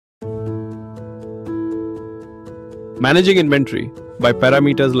Managing inventory by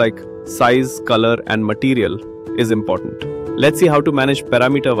parameters like size, color, and material is important. Let's see how to manage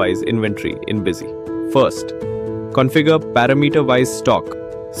parameter-wise inventory in Busy. First, configure parameter-wise stock.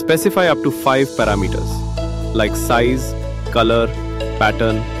 Specify up to 5 parameters like size, color,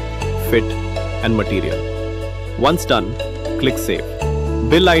 pattern, fit, and material. Once done, click Save.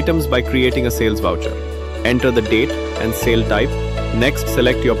 Bill items by creating a sales voucher. Enter the date and sale type. Next,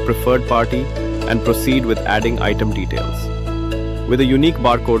 select your preferred party and proceed with adding item details. With a unique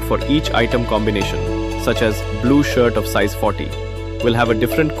barcode for each item combination, such as blue shirt of size 40, will have a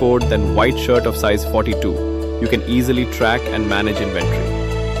different code than white shirt of size 42. You can easily track and manage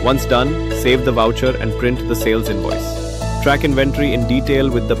inventory. Once done, save the voucher and print the sales invoice. Track inventory in detail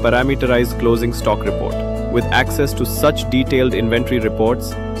with the parameterized closing stock report. With access to such detailed inventory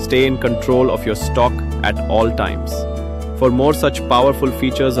reports, stay in control of your stock at all times. For more such powerful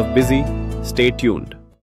features of Busy, stay tuned.